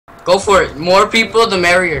Go for it. More people, the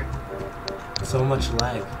merrier. So much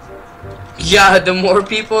lag. Yeah, the more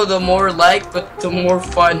people, the more like, but the more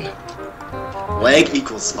fun. Lag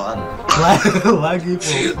equals fun. Lag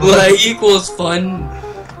equals fun. Like equals fun.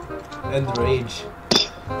 And rage.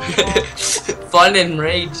 Fun and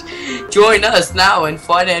rage. Join us now in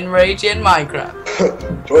fun and rage in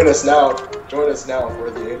Minecraft. Join us now. Join us now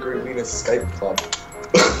for the Angry Wieness Skype club.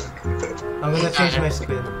 I'm gonna change my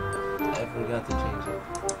skin. I forgot to change it.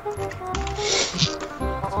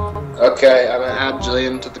 Okay, I'm gonna add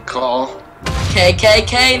Jillian to the call.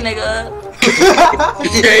 KKK, nigga.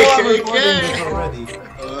 KKK already. I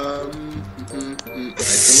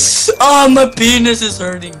think. Oh, my penis is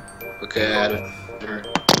hurting. Okay, I added her.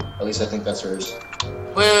 At least I think that's hers.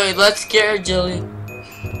 Wait, let's scare Jillian.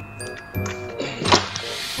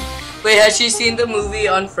 Wait, has she seen the movie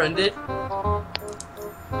Unfriended?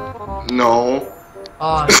 No.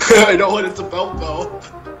 Oh, I know what it's about though.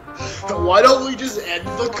 Why don't we just end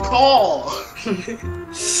the call?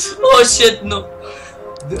 oh shit, no.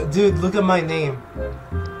 Dude, look at my name.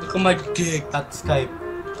 Look at my dick. At Skype.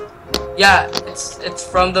 Yeah, it's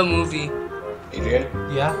from the movie. Adrian,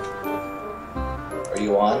 Yeah? are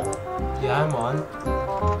you on? Yeah, I'm on.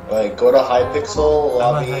 Like, go to Hypixel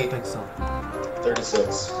I'm on lobby Hypixel.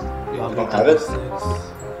 36. Lobby don't have it? 36.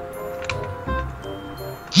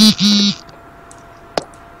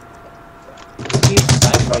 Keep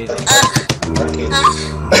vibrating.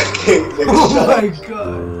 Oh my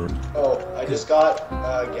god. Oh, I just got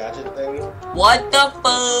a gadget thing. What the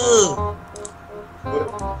fuck?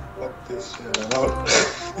 What this shit out?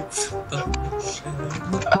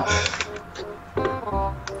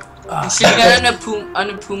 You should get an a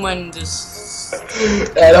puma and just.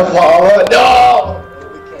 And a Paula? No!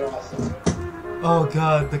 The chaos. Oh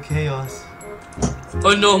god, the chaos.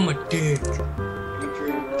 Oh no, my dick.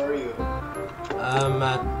 Adrian, where are you? I'm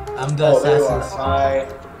the Oh, there you are. assassin. Hi.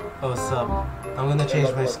 Oh, what's up? I'm gonna change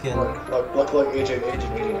my skin. Look,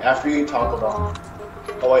 Adrian. After you talk about.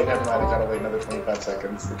 Oh wait, never mind. I gotta wait another 25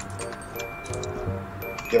 seconds.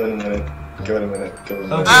 Give it a minute. Okay,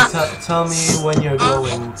 tell me when you're going. Oh,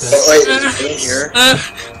 wait, is it in here? You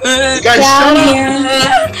guys, Yeah, shut I'm up! here.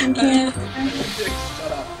 I'm here.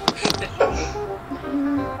 Shut up.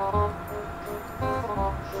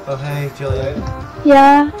 Oh, hey, Jillian.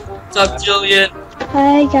 Yeah. What's up, Jillian?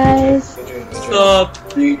 Hi, guys. Adrian, What's up?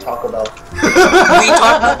 what do you talk about? We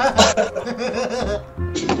talk.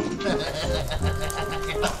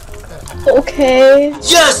 Okay.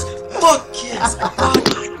 Yes! Fuck yes!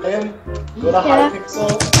 And go to Yeah. Hypixel.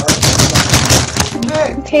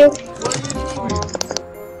 Hey, Okay. what are you doing?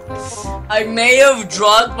 I may have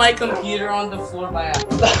dropped my computer on the floor by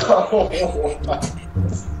accident.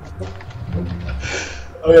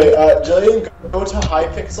 Okay, Jillian, go to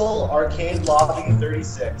Hypixel Arcade Lobby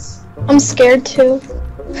 36. I'm scared too.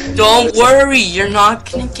 Don't worry, you're not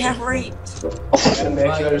gonna get raped. And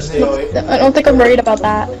make sure to stay away from I don't think I'm worried about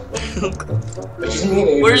that. What do you mean,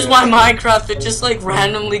 Adrian? Where's my Minecraft? It just like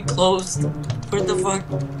randomly closed. Where the fuck?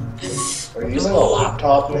 Are you using a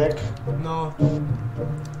laptop, Nick? No.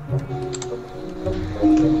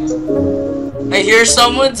 I hear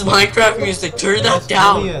someone's Minecraft music. Turn that That's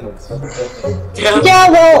down. millions. Damn. Yeah,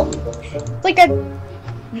 well, it's like a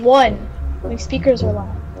one. My speakers are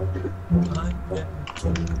loud.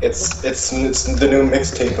 It's the new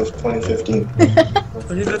mixtape of 2015.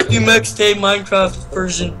 2050 mixtape Minecraft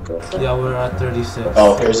version. Yeah, we're at 36.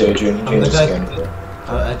 Oh, here's Adrian. He I'm changed the his guy. skin.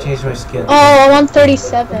 I changed my skin. Oh, I'm on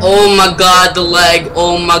 37. Oh my god, the lag.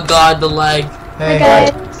 Oh my god, the lag. Hi, Hey,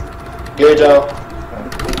 guys. Here, Joe.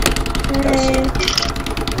 Hi.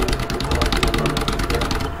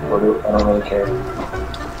 I don't really care.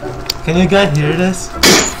 can you guys hear this?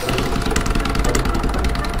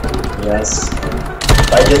 Yes.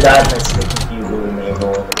 If I did that, it's making you really may go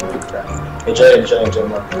over the crap. Hey, Jillian.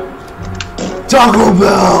 Taco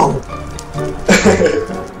Bell!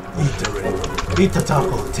 Eat the ring. Eat the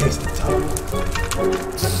taco. Taste the taco.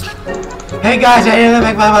 Hey guys, I am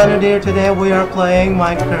Mac 500 here. Today we are playing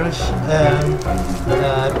Minecraft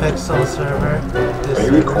Pixel server. Are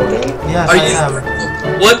you recording? Yes, Are I you- am.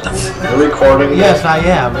 What the You're recording? Yes, I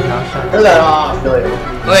am. You know, shut Turn that off, Jillian.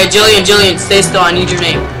 Wait, Jillian, stay still. I need your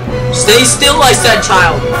name. Stay still, I said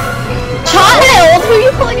child. Child? Who are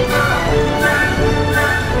you calling?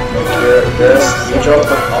 You dropped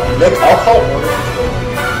the Nick, I'll call one.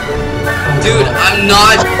 Dude, I'm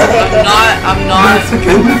not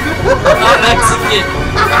Mexican. Mexican.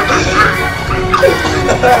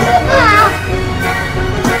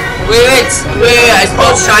 Wait, I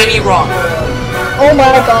spelled shiny wrong. Oh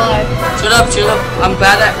my god. Shut up. I'm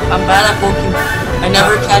bad at Pokemon. I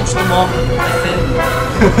never catch them all. I fail.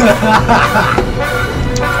 I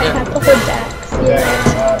have the whole back. Yeah.